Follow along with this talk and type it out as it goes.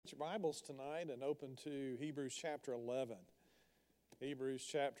Get your Bibles tonight and open to Hebrews chapter 11. Hebrews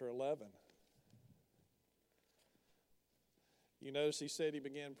chapter 11. You notice he said he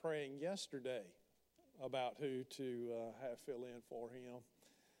began praying yesterday about who to have fill in for him.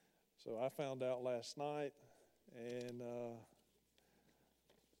 So I found out last night, and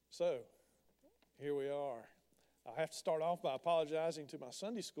so here we are. I have to start off by apologizing to my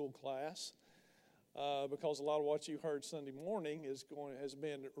Sunday school class. Because a lot of what you heard Sunday morning has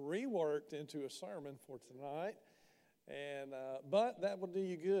been reworked into a sermon for tonight, and but that will do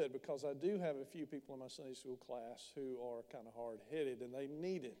you good because I do have a few people in my Sunday school class who are kind of hard-headed and they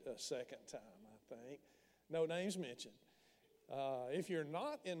need it a second time. I think no names mentioned. If you're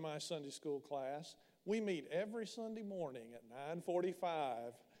not in my Sunday school class, we meet every Sunday morning at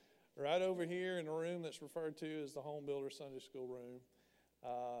 9:45, right over here in a room that's referred to as the Home Builder Sunday School room.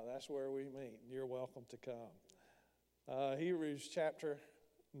 That's where we meet. You're welcome to come. Hebrews chapter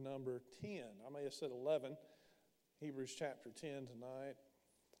number 10. I may have said 11. Hebrews chapter 10 tonight.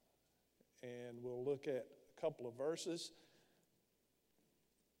 And we'll look at a couple of verses.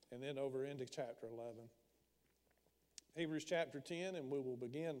 And then over into chapter 11. Hebrews chapter 10, and we will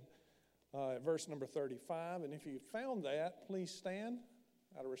begin at verse number 35. And if you found that, please stand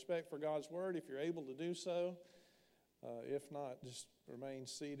out of respect for God's word if you're able to do so. If not, just remain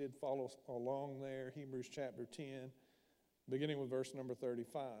seated, follow along there. Hebrews chapter 10, beginning with verse number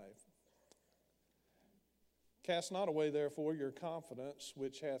 35. Cast not away, therefore, your confidence,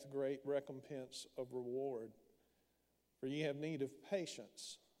 which hath great recompense of reward. For ye have need of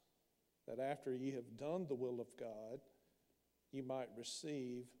patience, that after ye have done the will of God, ye might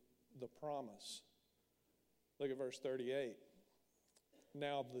receive the promise. Look at verse 38.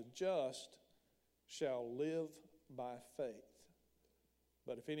 Now the just shall live by faith.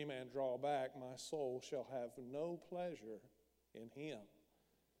 But if any man draw back, my soul shall have no pleasure in him.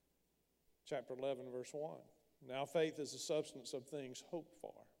 Chapter 11, verse 1. Now faith is the substance of things hoped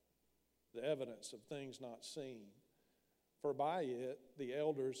for, the evidence of things not seen. For by it the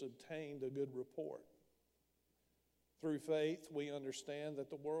elders obtained a good report. Through faith we understand that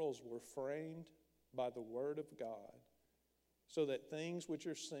the worlds were framed by the word of God, so that things which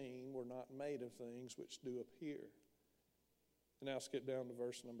are seen were not made of things which do appear. And now skip down to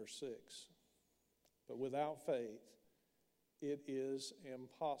verse number 6. But without faith, it is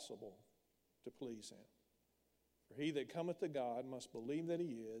impossible to please him. For he that cometh to God must believe that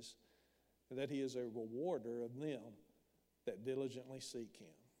he is, and that he is a rewarder of them that diligently seek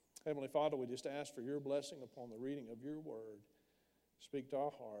him. Heavenly Father, we just ask for your blessing upon the reading of your word. Speak to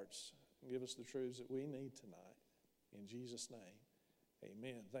our hearts and give us the truths that we need tonight. In Jesus' name,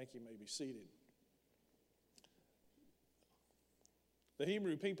 amen. Thank you. You may be seated. The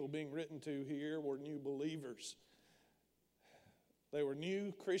Hebrew people being written to here were new believers. They were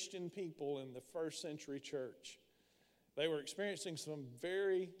new Christian people in the first century church. They were experiencing some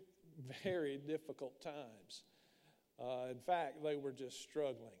very, very difficult times. In fact, they were just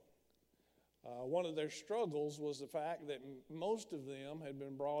struggling. One of their struggles was the fact that most of them had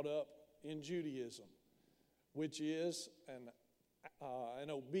been brought up in Judaism, which is an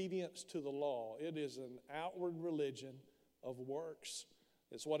obedience to the law. It is an outward religion of works.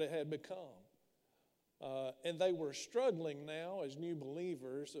 It's what it had become. And they were struggling now as new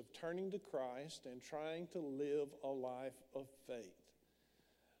believers of turning to Christ and trying to live a life of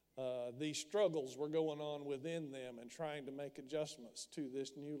faith. These struggles were going on within them and trying to make adjustments to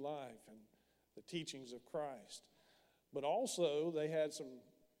this new life and the teachings of Christ. But also they had some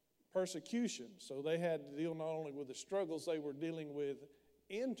persecution. So they had to deal not only with the struggles they were dealing with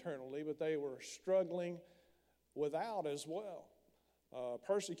internally, but they were struggling without as well.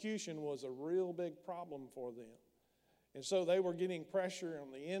 Persecution was a real big problem for them. And so they were getting pressure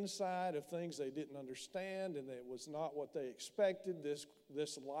on the inside of things they didn't understand, and it was not what they expected,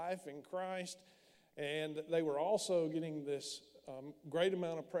 this life in Christ. And they were also getting this great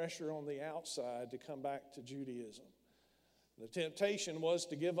amount of pressure on the outside to come back to Judaism. The temptation was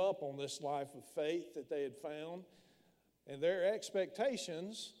to give up on this life of faith that they had found. And their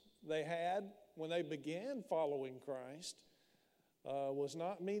expectations they had when they began following Christ was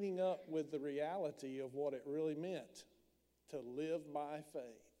not meeting up with the reality of what it really meant to live by faith.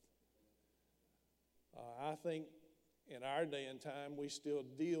 I think in our day and time we still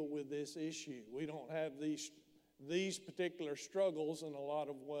deal with this issue. We don't have these particular struggles in a lot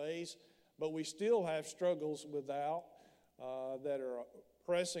of ways, but we still have struggles without that are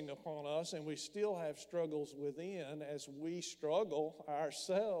pressing upon us, and we still have struggles within as we struggle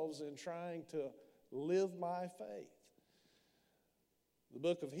ourselves in trying to live by faith. The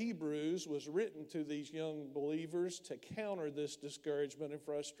book of Hebrews was written to these young believers to counter this discouragement and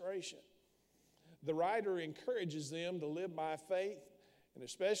frustration. The writer encourages them to live by faith, and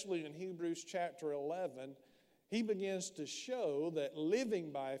especially in Hebrews chapter 11, he begins to show that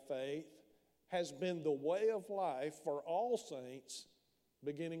living by faith has been the way of life for all saints,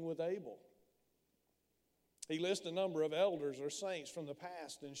 beginning with Abel. He lists a number of elders or saints from the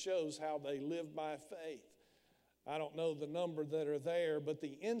past and shows how they lived by faith. I don't know the number that are there, but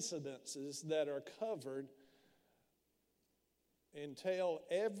the incidences that are covered entail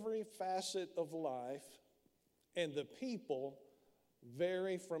every facet of life, and the people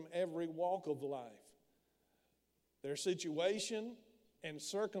vary from every walk of life. Their situation and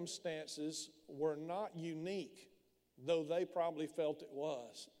circumstances were not unique, though they probably felt it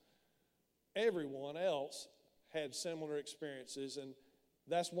was. Everyone else had similar experiences, and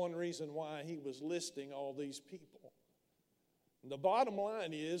that's one reason why he was listing all these people. The bottom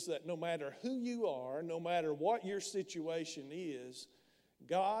line is that no matter who you are, no matter what your situation is,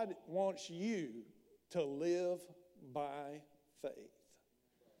 God wants you to live by faith.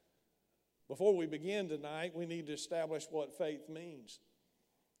 Before we begin tonight, we need to establish what faith means.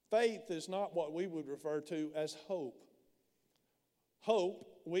 Faith is not what we would refer to as hope. Hope,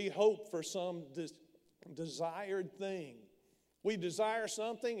 we hope for some desired thing. We desire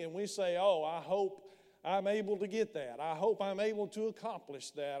something and we say, oh, I hope I'm able to get that. I hope I'm able to accomplish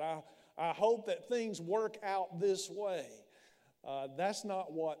that. I hope that things work out this way. That's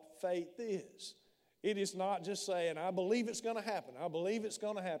not what faith is. It is not just saying, I believe it's going to happen. I believe it's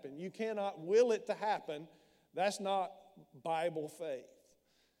going to happen. You cannot will it to happen. That's not Bible faith.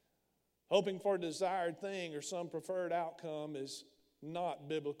 Hoping for a desired thing or some preferred outcome is not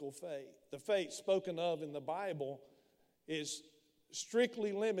biblical faith. The faith spoken of in the Bible is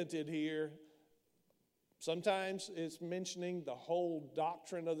strictly limited here. Sometimes it's mentioning the whole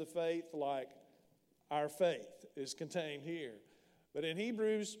doctrine of the faith, like our faith is contained here. But in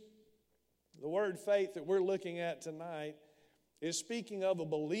Hebrews, the word faith that we're looking at tonight is speaking of a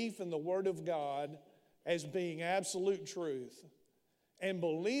belief in the Word of God as being absolute truth and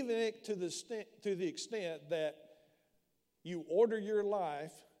believing it to the extent that you order your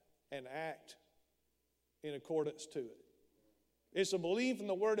life and act in accordance to it. It's a belief in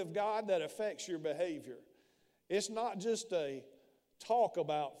the Word of God that affects your behavior. It's not just a talk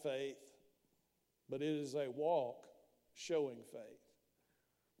about faith, but it is a walk showing faith.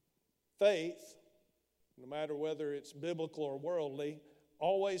 Faith, no matter whether it's biblical or worldly,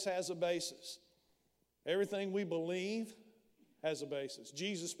 always has a basis. Everything we believe has a basis.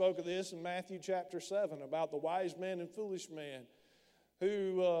 Jesus spoke of this in Matthew chapter 7 about the wise man and foolish man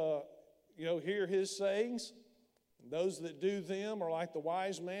who, hear his sayings. Those that do them are like the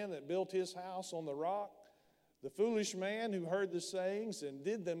wise man that built his house on the rock. The foolish man who heard the sayings and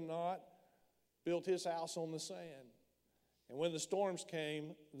did them not built his house on the sand. And when the storms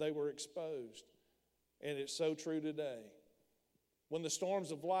came, they were exposed. And it's so true today. When the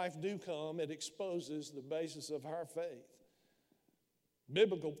storms of life do come, it exposes the basis of our faith.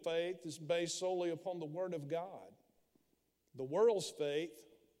 Biblical faith is based solely upon the Word of God. The world's faith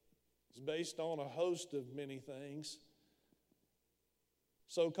is based on a host of many things.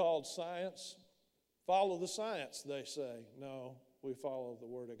 So-called science. Follow the science, they say. No, we follow the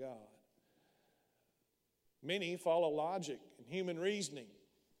Word of God. Many follow logic and human reasoning.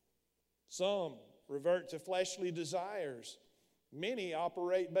 Some revert to fleshly desires. Many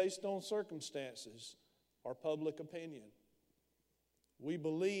operate based on circumstances or public opinion. We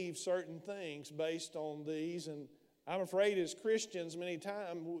believe certain things based on these, and I'm afraid as Christians many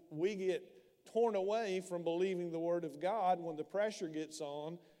times we get torn away from believing the Word of God when the pressure gets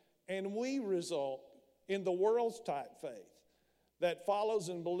on, and we result in the world's type faith that follows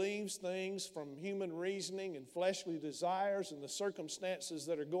and believes things from human reasoning and fleshly desires and the circumstances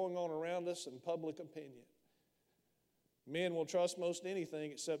that are going on around us and public opinion. Men will trust most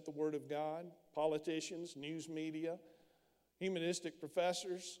anything except the Word of God. Politicians, news media, humanistic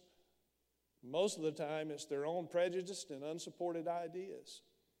professors, most of the time it's their own prejudiced and unsupported ideas.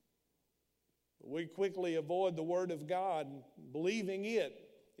 We quickly avoid the Word of God, believing it,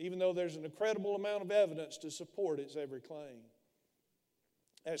 even though there's an incredible amount of evidence to support its every claim.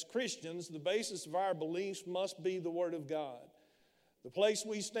 As Christians, the basis of our beliefs must be the Word of God. The place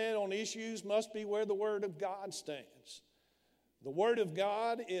we stand on issues must be where the Word of God stands. The Word of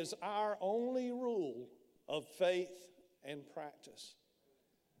God is our only rule of faith and practice.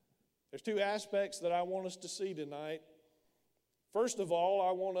 There's two aspects that I want us to see tonight. First of all,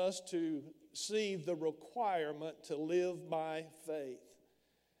 I want us to see the requirement to live by faith.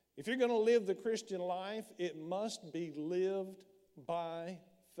 If you're going to live the Christian life, it must be lived by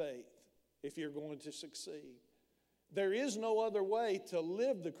faith if you're going to succeed. There is no other way to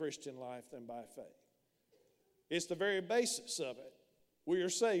live the Christian life than by faith. It's the very basis of it. We are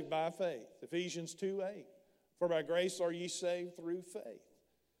saved by faith. Ephesians 2:8. For by grace are ye saved through faith.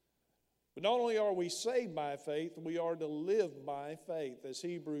 But not only are we saved by faith, we are to live by faith, as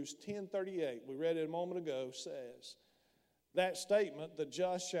Hebrews 10:38, we read it a moment ago, says. That statement, the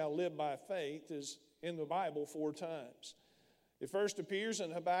just shall live by faith, is in the Bible 4 times. It first appears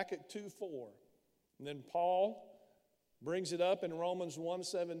in Habakkuk 2:4. And then Paul brings it up in Romans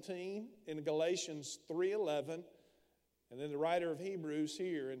 1:17, in Galatians 3:11, and then the writer of Hebrews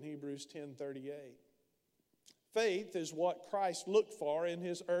here in Hebrews 10:38. Faith is what Christ looked for in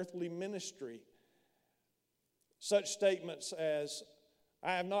his earthly ministry. Such statements as,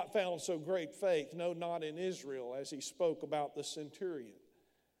 I have not found so great faith, no, not in Israel, as he spoke about the centurion.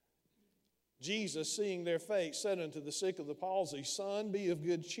 Jesus, seeing their faith, said unto the sick of the palsy, Son, be of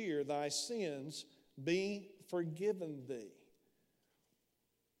good cheer, thy sins be forgiven thee.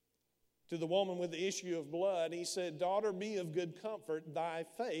 To the woman with the issue of blood, he said, Daughter, be of good comfort, thy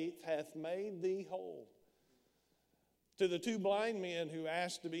faith hath made thee whole. To the 2 blind men who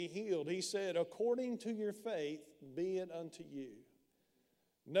asked to be healed, he said, According to your faith, be it unto you.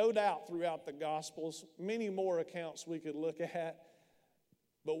 No doubt throughout the Gospels, many more accounts we could look at,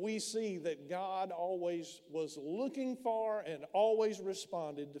 but we see that God always was looking for and always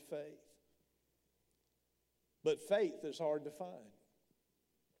responded to faith. But faith is hard to find.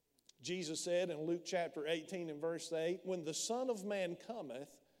 Jesus said in Luke chapter 18 and verse 8, When the Son of Man cometh,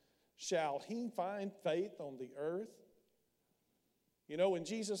 shall he find faith on the earth? You know, when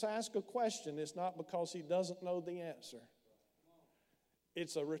Jesus asks a question, it's not because he doesn't know the answer.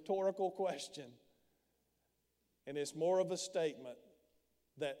 It's a rhetorical question. And it's more of a statement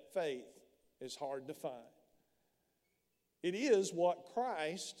that faith is hard to find. It is what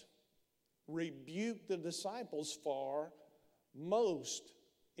Christ rebuked the disciples for most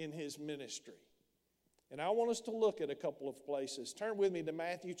in his ministry. And I want us to look at a couple of places. Turn with me to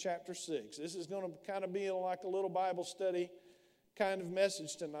Matthew chapter 6. This is going to kind of be like a little Bible study kind of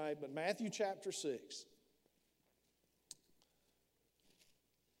message tonight, but Matthew chapter 6.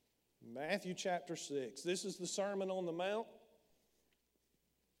 Matthew chapter 6. This is the Sermon on the Mount.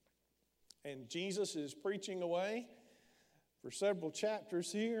 And Jesus is preaching away for several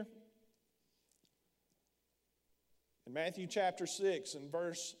chapters here. In Matthew chapter 6 and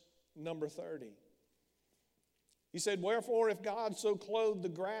verse number 30. He said, Wherefore, if God so clothe the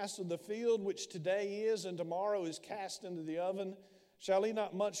grass of the field, which today is and tomorrow is cast into the oven, shall he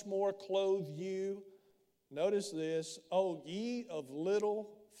not much more clothe you? Notice this, O ye of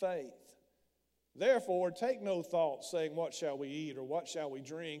little faith. Therefore, take no thought, saying, What shall we eat, or what shall we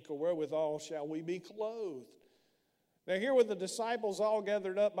drink, or wherewithal shall we be clothed? Now here were the disciples all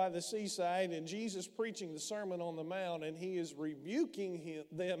gathered up by the seaside, and Jesus preaching the Sermon on the Mount, and he is rebuking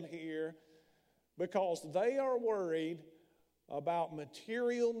them here because they are worried about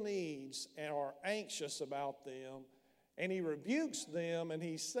material needs and are anxious about them. And he rebukes them, and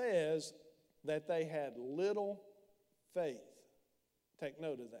he says that they had little faith. Take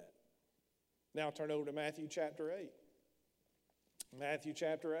note of that. Now turn over to Matthew chapter 8. Matthew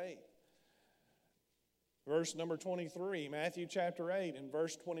chapter 8. Verse number 23. Matthew chapter 8 and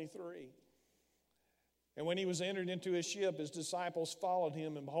verse 23. And when he was entered into his ship, his disciples followed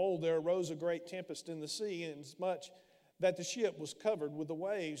him, and behold, there arose a great tempest in the sea, inasmuch that the ship was covered with the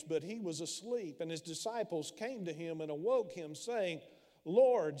waves, but he was asleep. And his disciples came to him and awoke him, saying,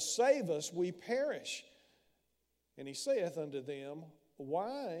 Lord, save us, we perish. And he saith unto them,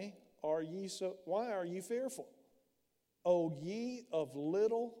 Why are ye fearful, O ye of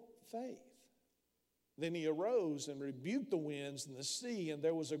little faith? Then he arose and rebuked the winds and the sea, and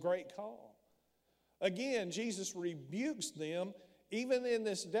there was a great calm. Again, Jesus rebukes them, even in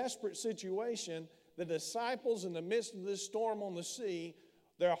this desperate situation. The disciples, in the midst of this storm on the sea,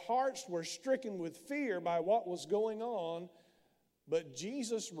 their hearts were stricken with fear by what was going on, but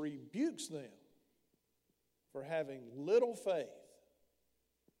Jesus rebukes them for having little faith.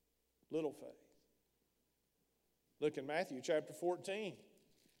 Little faith. Look in Matthew chapter 14.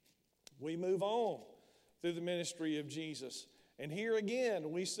 We move on through the ministry of Jesus. And here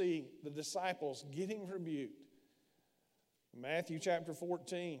again we see the disciples getting rebuked. Matthew chapter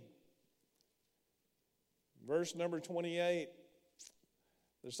 14. Verse number 28,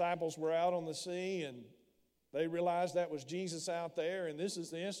 the disciples were out on the sea, and they realized that was Jesus out there, and this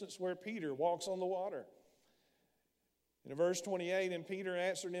is the instance where Peter walks on the water. In verse 28, and Peter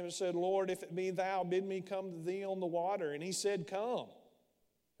answered him and said, Lord, if it be thou, bid me come to thee on the water. And he said, Come.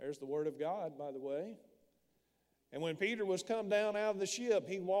 There's the word of God, by the way. And when Peter was come down out of the ship,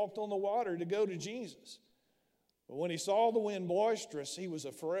 he walked on the water to go to Jesus. But when he saw the wind boisterous, he was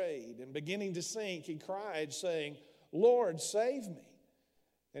afraid, and beginning to sink, he cried, saying, Lord, save me.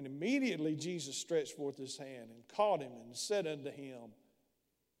 And immediately Jesus stretched forth his hand and caught him and said unto him,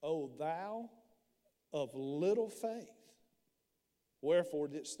 O thou of little faith, wherefore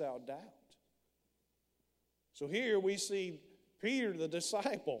didst thou doubt? So here we see Peter, the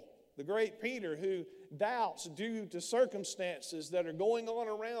disciple, the great Peter, who doubts due to circumstances that are going on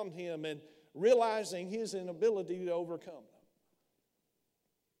around him and realizing his inability to overcome them.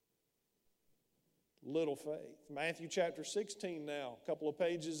 Little faith. Matthew chapter 16 now, a couple of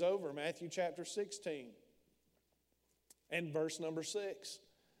pages over. Matthew chapter 16 and verse number 6.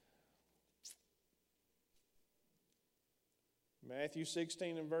 Matthew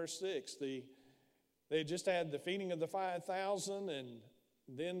 16 and verse 6. They just had the feeding of the 5,000, and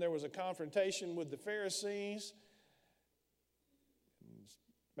then there was a confrontation with the Pharisees.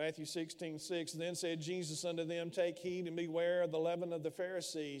 Matthew 16:6. Then said Jesus unto them, Take heed and beware of the leaven of the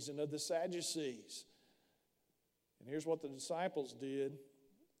Pharisees and of the Sadducees. And here's what the disciples did.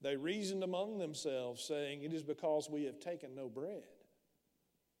 They reasoned among themselves, saying, It is because we have taken no bread.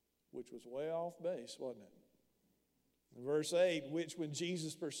 Which was way off base, wasn't it? In verse 8, which when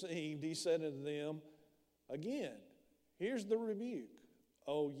Jesus perceived, he said unto them, again, here's the rebuke.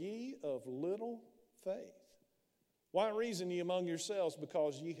 O ye of little faith. Why reason ye among yourselves?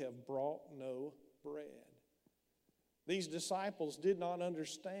 Because ye have brought no bread. These disciples did not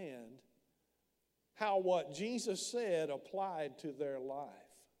understand how what Jesus said applied to their life.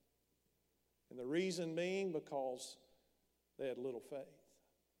 And the reason being because they had little faith.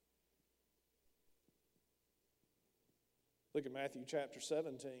 Look at Matthew chapter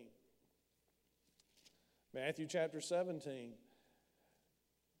 17. Matthew chapter 17.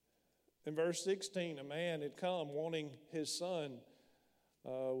 In verse 16, a man had come wanting his son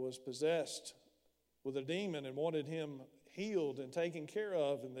was possessed with a demon and wanted him healed and taken care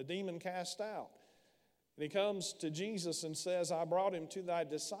of, and the demon cast out. And he comes to Jesus and says, I brought him to thy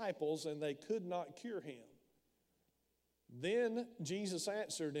disciples, and they could not cure him. Then Jesus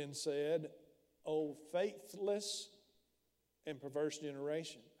answered and said, O faithless and perverse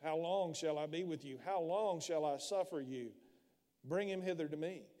generation, how long shall I be with you? How long shall I suffer you? Bring him hither to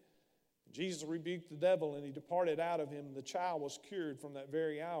me. Jesus rebuked the devil, and he departed out of him, and the child was cured from that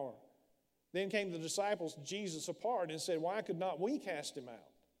very hour. Then came the disciples to Jesus apart and said, Why could not we cast him out?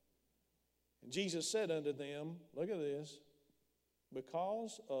 And Jesus said unto them, look at this,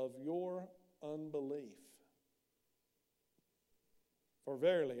 because of your unbelief. For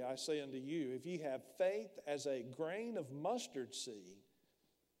verily I say unto you, if ye have faith as a grain of mustard seed,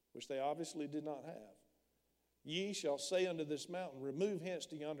 which they obviously did not have, ye shall say unto this mountain, remove hence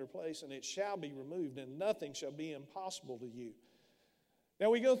to yonder place, and it shall be removed, and nothing shall be impossible to you. Now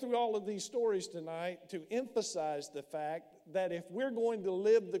we go through all of these stories tonight to emphasize the fact that if we're going to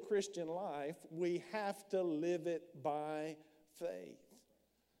live the Christian life, we have to live it by faith.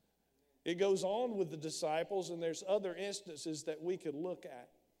 It goes on with the disciples, and there's other instances that we could look at.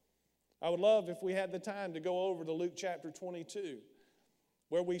 I would love if we had the time to go over to Luke chapter 22,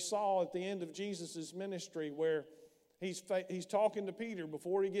 where we saw at the end of Jesus' ministry where he's talking to Peter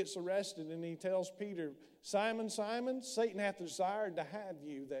before he gets arrested, and he tells Peter, Simon, Simon, Satan hath desired to have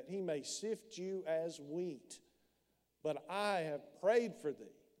you, that he may sift you as wheat. But I have prayed for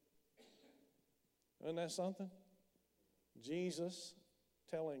thee. Isn't that something? Jesus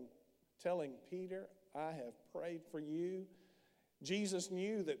telling Peter, I have prayed for you. Jesus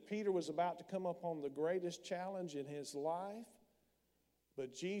knew that Peter was about to come upon the greatest challenge in his life,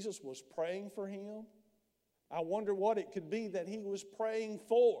 but Jesus was praying for him. I wonder what it could be that he was praying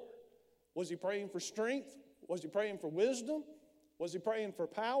for. Was he praying for strength? Was he praying for wisdom? Was he praying for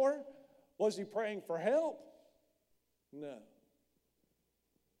power? Was he praying for help? No.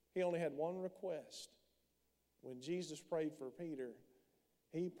 He only had one request. When Jesus prayed for Peter,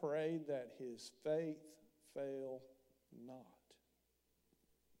 he prayed that his faith fail not.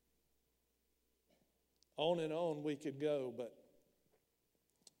 On and on we could go, but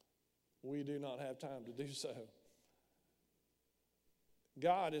we do not have time to do so.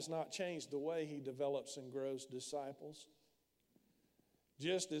 God has not changed the way he develops and grows disciples.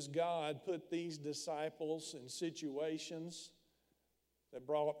 Just as God put these disciples in situations that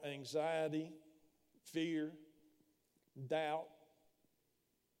brought anxiety, fear, doubt,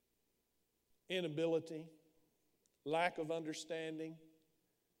 inability, lack of understanding,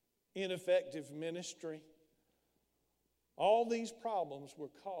 ineffective ministry, all these problems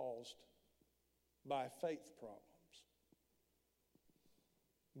were caused by faith problems.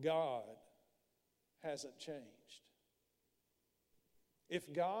 God hasn't changed.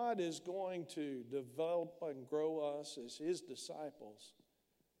 If God is going to develop and grow us as His disciples,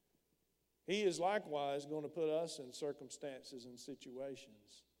 He is likewise going to put us in circumstances and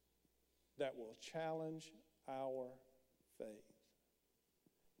situations that will challenge our faith.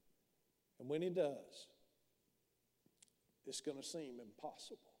 And when He does, it's going to seem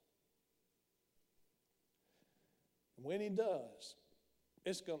impossible. And when He does,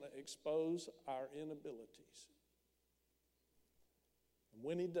 it's going to expose our inabilities. And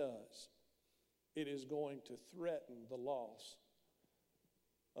when He does, it is going to threaten the loss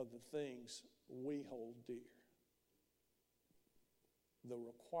of the things we hold dear. The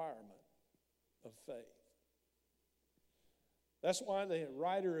requirement of faith. That's why the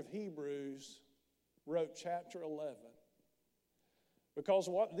writer of Hebrews wrote chapter 11. Because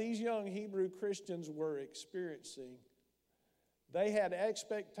what these young Hebrew Christians were experiencing, they had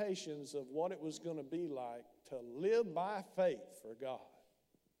expectations of what it was going to be like to live by faith for God.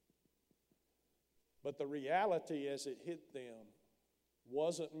 But the reality as it hit them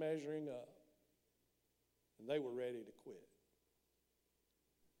wasn't measuring up, and they were ready to quit.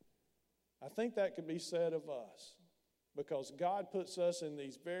 I think that could be said of us, because God puts us in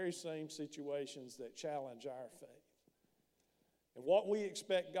these very same situations that challenge our faith. And what we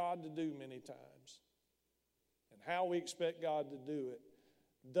expect God to do many times, and how we expect God to do it,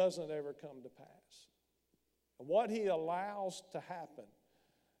 doesn't ever come to pass. And what He allows to happen,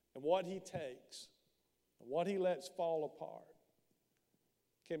 and what He takes, and what He lets fall apart,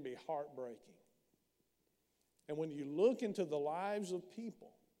 can be heartbreaking. And when you look into the lives of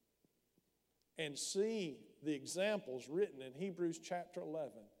people and see the examples written in Hebrews chapter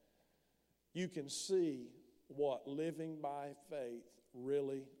 11, you can see what living by faith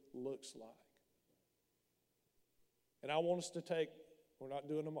really looks like. And I want us to take, we're not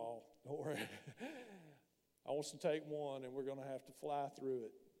doing them all, don't worry. I want us to take one, and we're going to have to fly through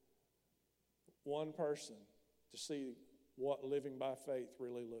it. One person to see what living by faith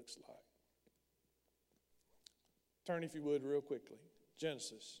really looks like. Turn, if you would, real quickly.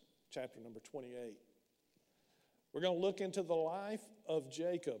 Genesis chapter number 28. We're going to look into the life of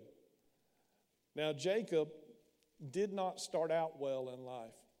Jacob. Now, Jacob did not start out well in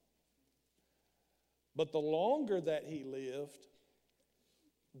life. But the longer that he lived,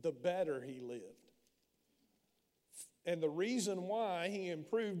 the better he lived. And the reason why he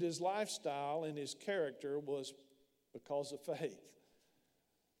improved his lifestyle and his character was because of faith.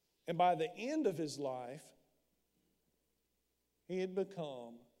 And by the end of his life, he had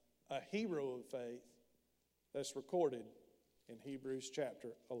become a hero of faith that's recorded in Hebrews chapter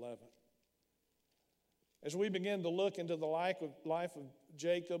 11. As we begin to look into the life of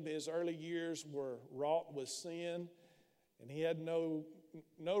Jacob, his early years were wrought with sin, and he had no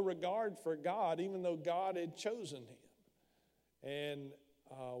regard for God, even though God had chosen him and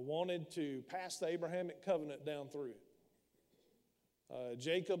wanted to pass the Abrahamic covenant down through.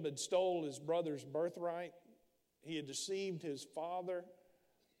 Jacob had stole his brother's birthright. He had deceived his father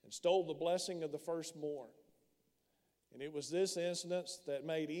and stole the blessing of the firstborn. And it was this incident that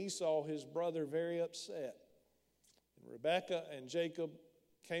made Esau, his brother, very upset. And Rebekah and Jacob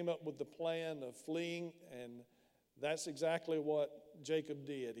came up with the plan of fleeing, and that's exactly what Jacob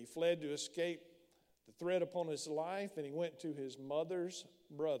did. He fled to escape the threat upon his life, and he went to his mother's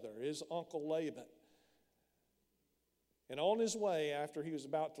brother, his uncle Laban. And on his way, after he was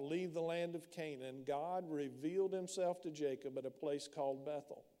about to leave the land of Canaan, God revealed himself to Jacob at a place called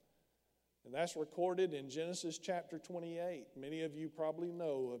Bethel. And that's recorded in Genesis chapter 28. Many of you probably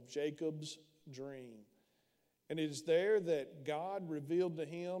know of Jacob's dream. And it is there that God revealed to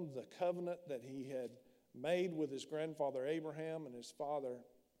him the covenant that he had made with his grandfather Abraham and his father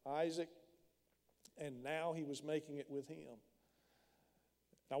Isaac. And now he was making it with him.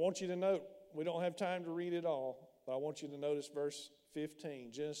 I want you to note, we don't have time to read it all, but I want you to notice verse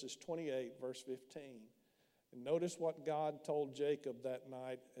 15, Genesis 28, verse 15. And notice what God told Jacob that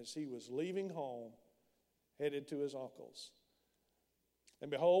night as he was leaving home, headed to his uncle's. And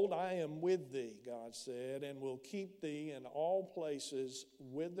behold, I am with thee, God said, and will keep thee in all places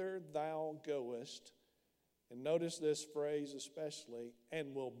whither thou goest. And notice this phrase especially,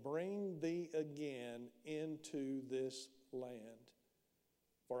 and will bring thee again into this land.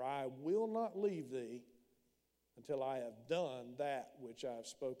 For I will not leave thee until I have done that which I have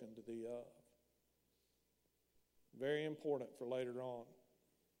spoken to thee of. Very important for later on.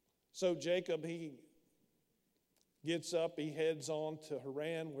 So Jacob, he gets up, he heads on to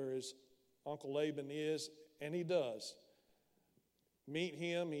Haran where his uncle Laban is, and he does meet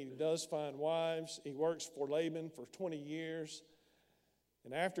him. He does find wives. He works for Laban for 20 years.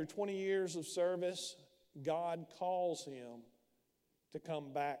 And after 20 years of service, God calls him to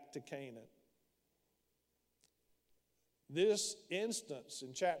come back to Canaan. This instance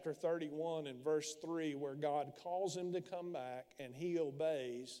in chapter 31 and verse 3, where God calls him to come back and he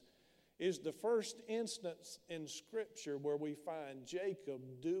obeys, is the first instance in Scripture where we find Jacob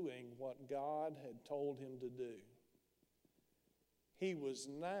doing what God had told him to do. He was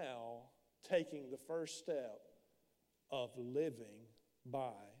now taking the first step of living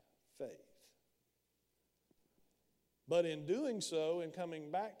by faith. But in doing so and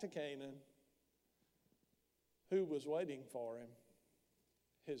coming back to Canaan, who was waiting for him?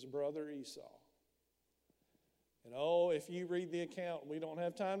 His brother Esau. And if you read the account, we don't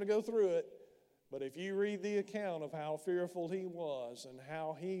have time to go through it, but if you read the account of how fearful he was and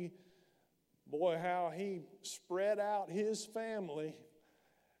how he spread out his family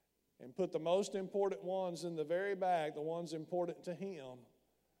and put the most important ones in the very back, the ones important to him,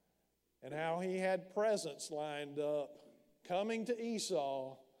 and how he had presents lined up, coming to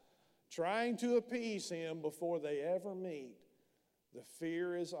Esau, trying to appease him before they ever meet, the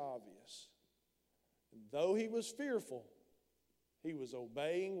fear is obvious. And though he was fearful, he was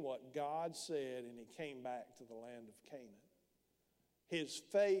obeying what God said, and he came back to the land of Canaan. His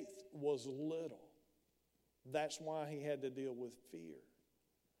faith was little. That's why he had to deal with fear.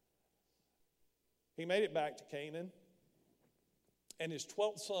 He made it back to Canaan, and his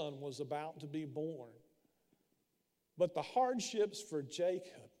 12th son was about to be born. But the hardships for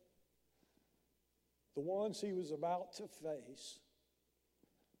Jacob, the ones he was about to face,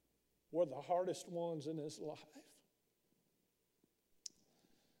 were the hardest ones in his life.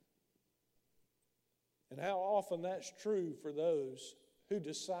 And how often that's true for those who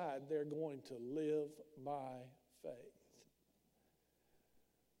decide they're going to live by faith.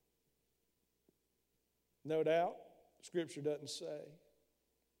 No doubt, Scripture doesn't say.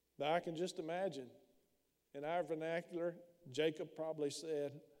 But I can just imagine, in our vernacular, Jacob probably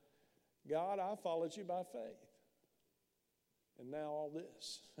said, God, I followed you by faith. And now all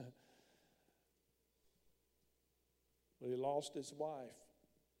this. Well, he lost his wife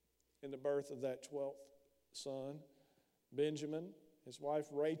in the birth of that 12th son, Benjamin. His wife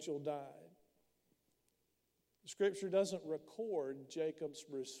Rachel died. The Scripture doesn't record Jacob's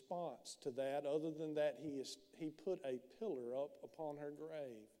response to that, other than that he put a pillar up upon her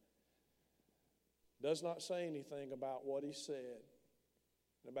grave. Does not say anything about what he said,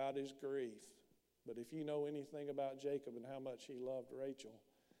 about his grief. But if you know anything about Jacob and how much he loved Rachel,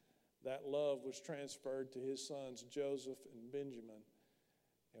 that love was transferred to his sons Joseph and Benjamin.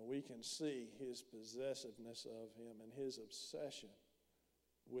 And we can see his possessiveness of him and his obsession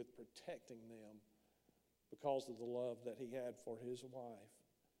with protecting them because of the love that he had for his wife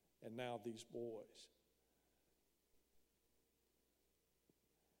and now these boys.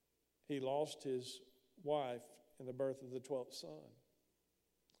 He lost his wife in the birth of the 12th son.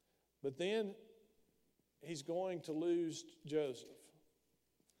 But then he's going to lose Joseph.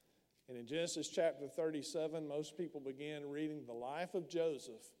 And in Genesis chapter 37, most people begin reading the life of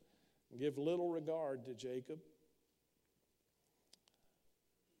Joseph and give little regard to Jacob.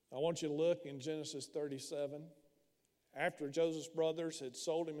 I want you to look in Genesis 37. After Joseph's brothers had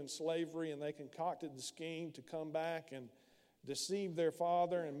sold him in slavery and they concocted the scheme to come back and deceive their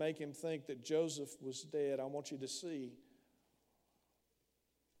father and make him think that Joseph was dead, I want you to see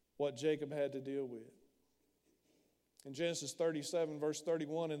what Jacob had to deal with. In Genesis 37, verse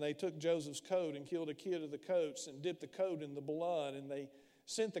 31, and they took Joseph's coat and killed a kid of the coats and dipped the coat in the blood, and they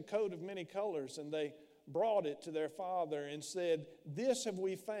sent the coat of many colors, and they brought it to their father and said, This have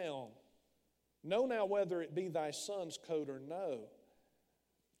we found. Know now whether it be thy son's coat or no.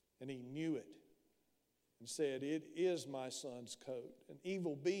 And he knew it and said, It is my son's coat. An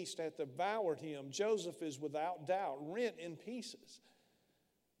evil beast hath devoured him. Joseph is without doubt rent in pieces.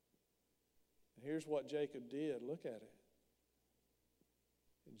 And here's what Jacob did. Look at it.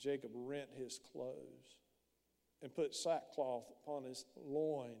 And Jacob rent his clothes and put sackcloth upon his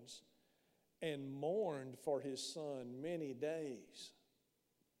loins and mourned for his son many days.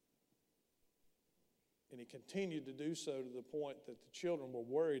 And he continued to do so to the point that the children were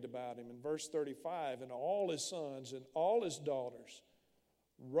worried about him. In verse 35, and all his sons and all his daughters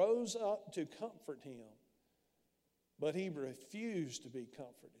rose up to comfort him, but he refused to be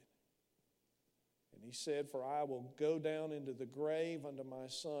comforted. And he said, For I will go down into the grave unto my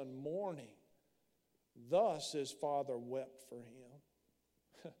son mourning. Thus his father wept for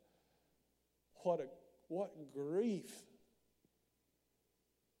him. What grief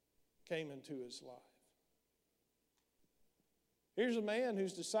came into his life. Here's a man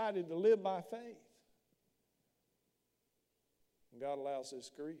who's decided to live by faith. God allows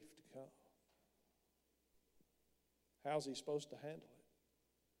this grief to come? How's he supposed to handle it?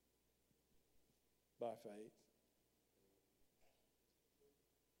 By faith.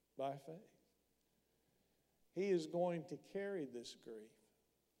 By faith. He is going to carry this grief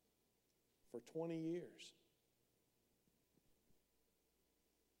for 20 years.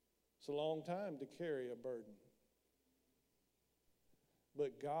 It's a long time to carry a burden.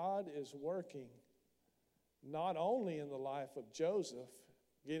 But God is working not only in the life of Joseph,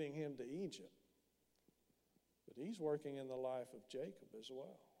 getting him to Egypt, but he's working in the life of Jacob as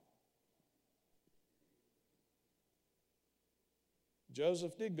well.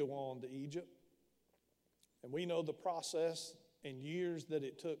 Joseph did go on to Egypt, and we know the process and years that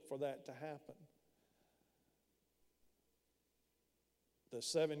it took for that to happen. The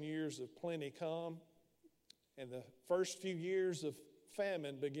 7 years of plenty come, and the first few years of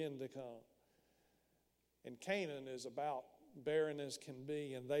famine begin to come. And Canaan is about barren as can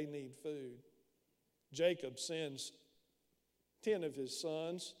be, and they need food. Jacob sends 10 of his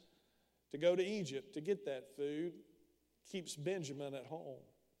sons to go to Egypt to get that food, keeps Benjamin at home.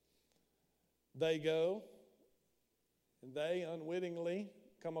 They go, and they unwittingly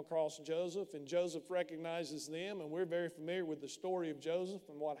come across Joseph, and Joseph recognizes them, and we're very familiar with the story of Joseph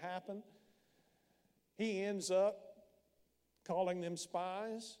and what happened. He ends up calling them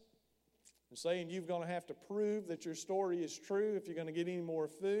spies and saying, you're going to have to prove that your story is true if you're going to get any more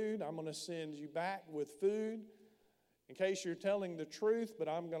food. I'm going to send you back with food in case you're telling the truth, but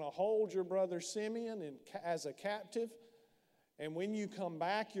I'm going to hold your brother Simeon as a captive. And when you come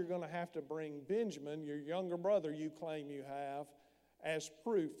back, you're going to have to bring Benjamin, your younger brother you claim you have, as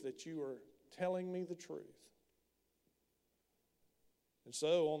proof that you are telling me the truth. And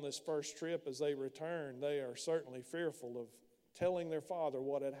so on this first trip, as they return, they are certainly fearful of telling their father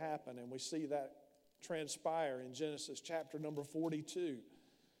what had happened. And we see that transpire in Genesis chapter number 42.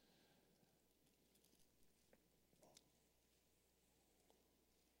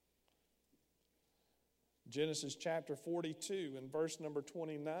 Genesis chapter 42 and verse number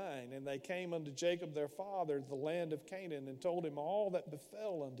 29. And they came unto Jacob their father, the land of Canaan, and told him all that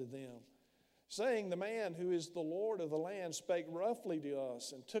befell unto them, saying, the man who is the Lord of the land spake roughly to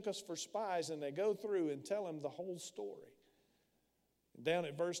us and took us for spies. And they go through and tell him the whole story. And down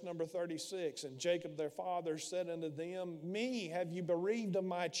at verse number 36, and Jacob their father said unto them, me have you bereaved of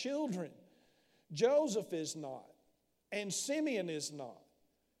my children. Joseph is not, and Simeon is not.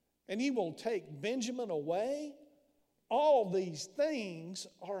 And he will take Benjamin away? All these things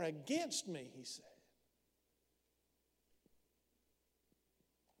are against me, he said.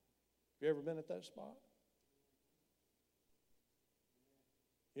 You ever been at that spot?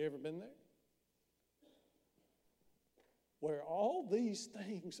 You ever been there? Where all these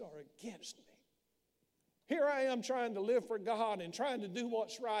things are against me. Here I am trying to live for God and trying to do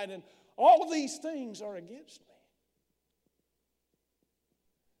what's right, and all of these things are against me.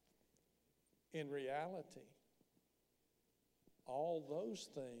 In reality, all those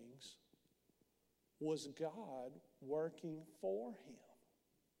things was God working for him.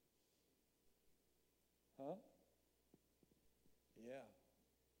 Huh? Yeah.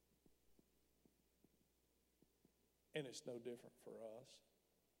 And it's no different for us.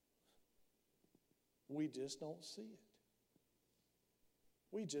 We just don't see it.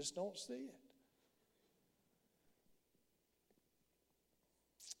 We just don't see it.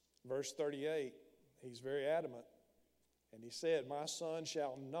 Verse 38, he's very adamant. And he said, my son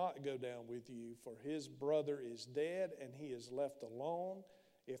shall not go down with you, for his brother is dead, and he is left alone.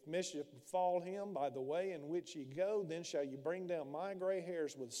 If mischief befall him by the way in which ye go, then shall you bring down my gray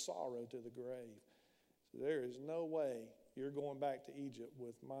hairs with sorrow to the grave. So there is no way you're going back to Egypt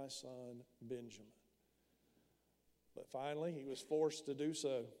with my son Benjamin. But finally, he was forced to do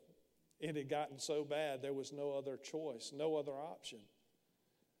so. It had gotten so bad, there was no other choice, no other option.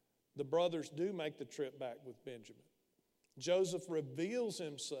 The brothers do make the trip back with Benjamin. Joseph reveals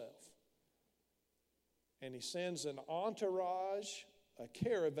himself, and he sends an entourage, a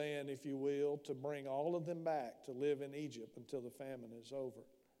caravan, if you will, to bring all of them back to live in Egypt until the famine is over.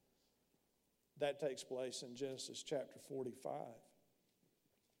 That takes place in Genesis chapter 45.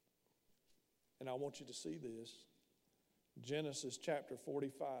 And I want you to see this. Genesis chapter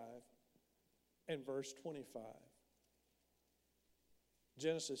 45 and verse 25.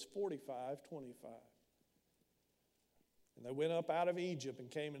 Genesis 45:25. And they went up out of Egypt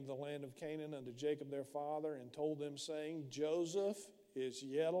and came into the land of Canaan unto Jacob their father, and told them, saying, Joseph is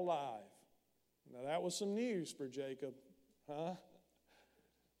yet alive. Now that was some news for Jacob, huh?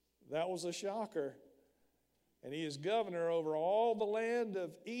 That was a shocker. And he is governor over all the land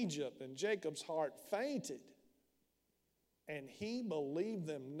of Egypt. And Jacob's heart fainted. And he believed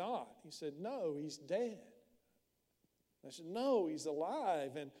them not. He said, no, he's dead. They said, no, he's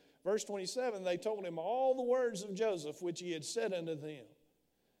alive. And verse 27, they told him all the words of Joseph, which he had said unto them.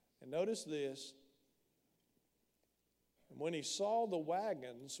 And notice this. And when he saw the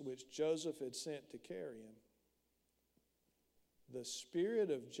wagons which Joseph had sent to carry him, the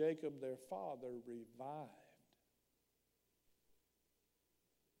spirit of Jacob their father revived.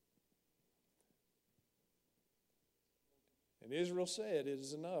 And Israel said, it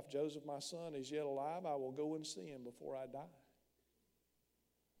is enough. Joseph, my son, is yet alive. I will go and see him before I die.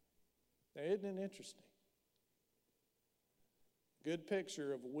 Now, isn't it interesting? Good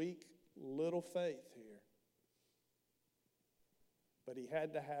picture of weak little faith here. But he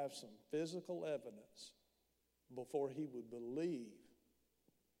had to have some physical evidence before he would believe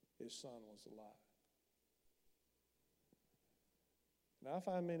his son was alive. Now, I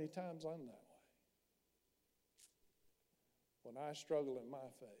find many times I'm that way. When I struggle in my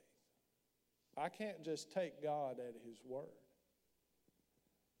faith, I can't just take God at his word.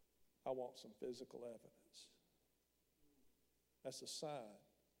 I want some physical evidence. That's a sign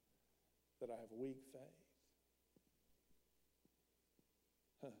that I have weak faith.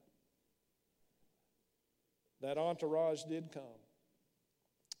 That entourage did come.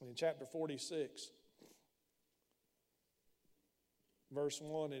 In chapter 46, verse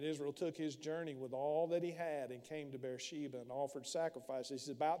 1, and Israel took his journey with all that he had and came to Beersheba and offered sacrifices. He's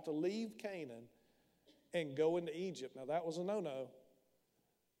about to leave Canaan and go into Egypt. Now that was a no-no.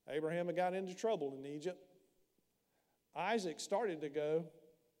 Abraham had got into trouble in Egypt. Isaac started to go,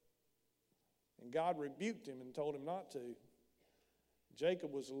 and God rebuked him and told him not to.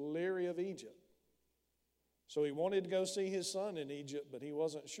 Jacob was leery of Egypt. So he wanted to go see his son in Egypt, but he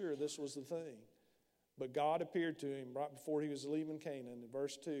wasn't sure this was the thing. But God appeared to him right before he was leaving Canaan. In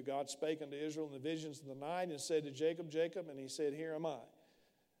verse 2, God spake unto Israel in the visions of the night and said to Jacob, Jacob, and he said, Here am I.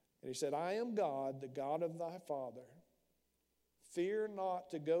 And he said, I am God, the God of thy father. Fear not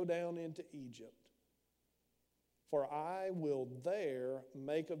to go down into Egypt, for I will there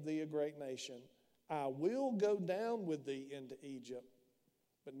make of thee a great nation. I will go down with thee into Egypt.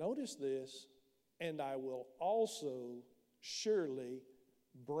 But notice this, and I will also surely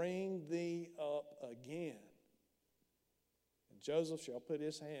bring thee up again. And Joseph shall put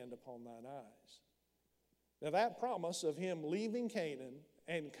his hand upon thine eyes. Now that promise of him leaving Canaan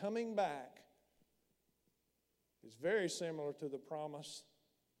and coming back is very similar to the promise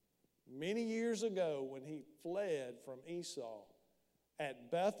many years ago when he fled from Esau at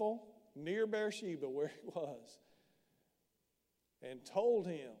Bethel, near Beersheba, where he was, and told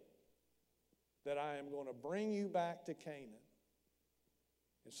him that I am going to bring you back to Canaan.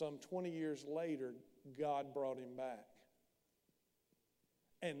 And some 20 years later, God brought him back.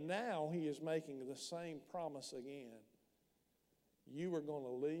 And now he is making the same promise again. You are going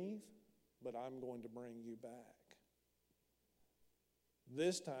to leave, but I'm going to bring you back.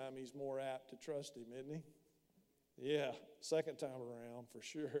 This time he's more apt to trust him, isn't he? Yeah, second time around for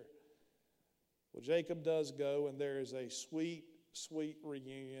sure. Well, Jacob does go, and there is a sweet, sweet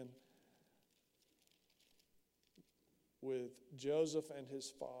reunion with Joseph and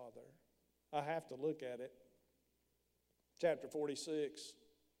his father. I have to look at it. Chapter 46,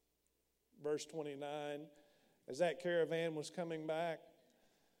 verse 29. As that caravan was coming back,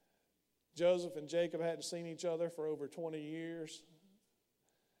 Joseph and Jacob hadn't seen each other for over 20 years.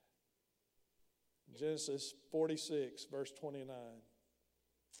 Genesis 46, verse 29.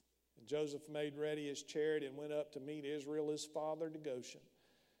 And Joseph made ready his chariot and went up to meet Israel his father to Goshen,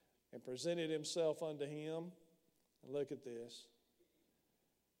 and presented himself unto him. And look at this.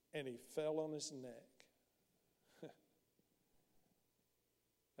 And he fell on his neck.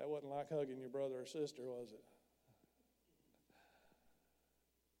 That wasn't like hugging your brother or sister, was it?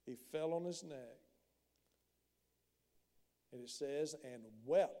 He fell on his neck. And it says, and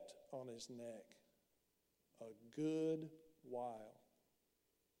wept on his neck a good while.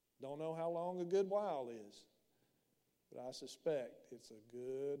 Don't know how long a good while is, but I suspect it's a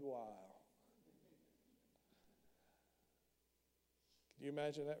good while. Can you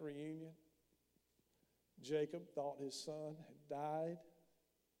imagine that reunion? Jacob thought his son had died.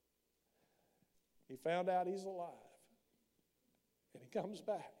 He found out he's alive. And he comes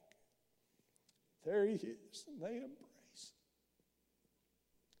back. There he is, and they embrace.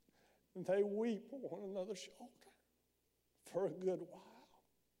 And they weep on one another's shoulder for a good while.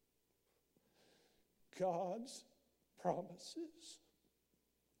 God's promises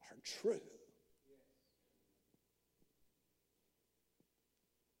are true.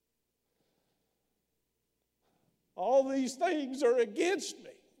 All these things are against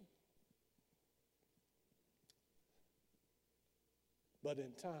me. But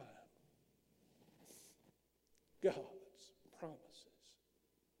in time, God's promises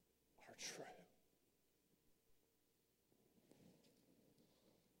are true.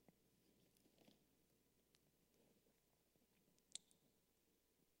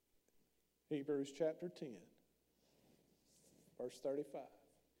 Hebrews chapter 10, verse 35.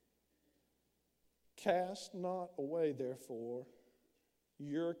 Cast not away, therefore,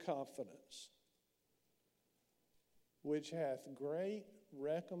 your confidence, which hath great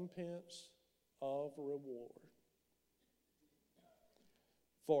recompense of reward.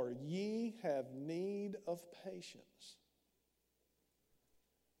 For ye have need of patience,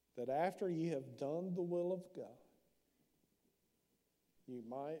 that after ye have done the will of God, you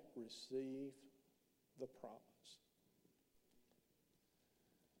might receive the promise.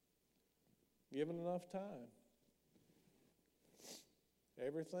 Given enough time,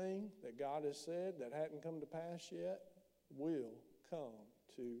 everything that God has said that hadn't come to pass yet will come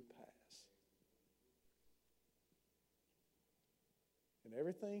to pass. And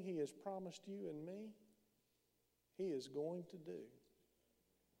everything He has promised you and me, He is going to do.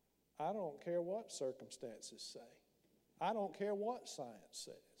 I don't care what circumstances say. I don't care what science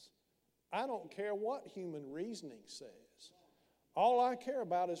says. I don't care what human reasoning says. All I care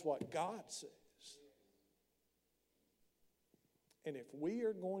about is what God says. And if we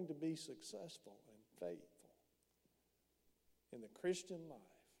are going to be successful and faithful in the Christian life,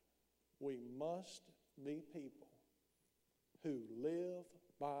 we must be people who live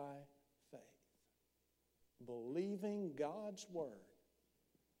by faith, believing God's word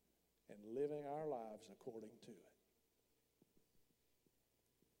and living our lives according to it.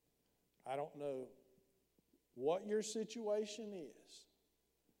 I don't know what your situation is,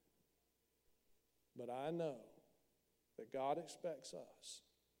 but I know that God expects us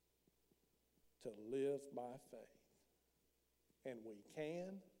to live by faith. And we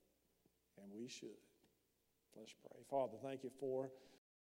can and we should. Let's pray. Father, thank you for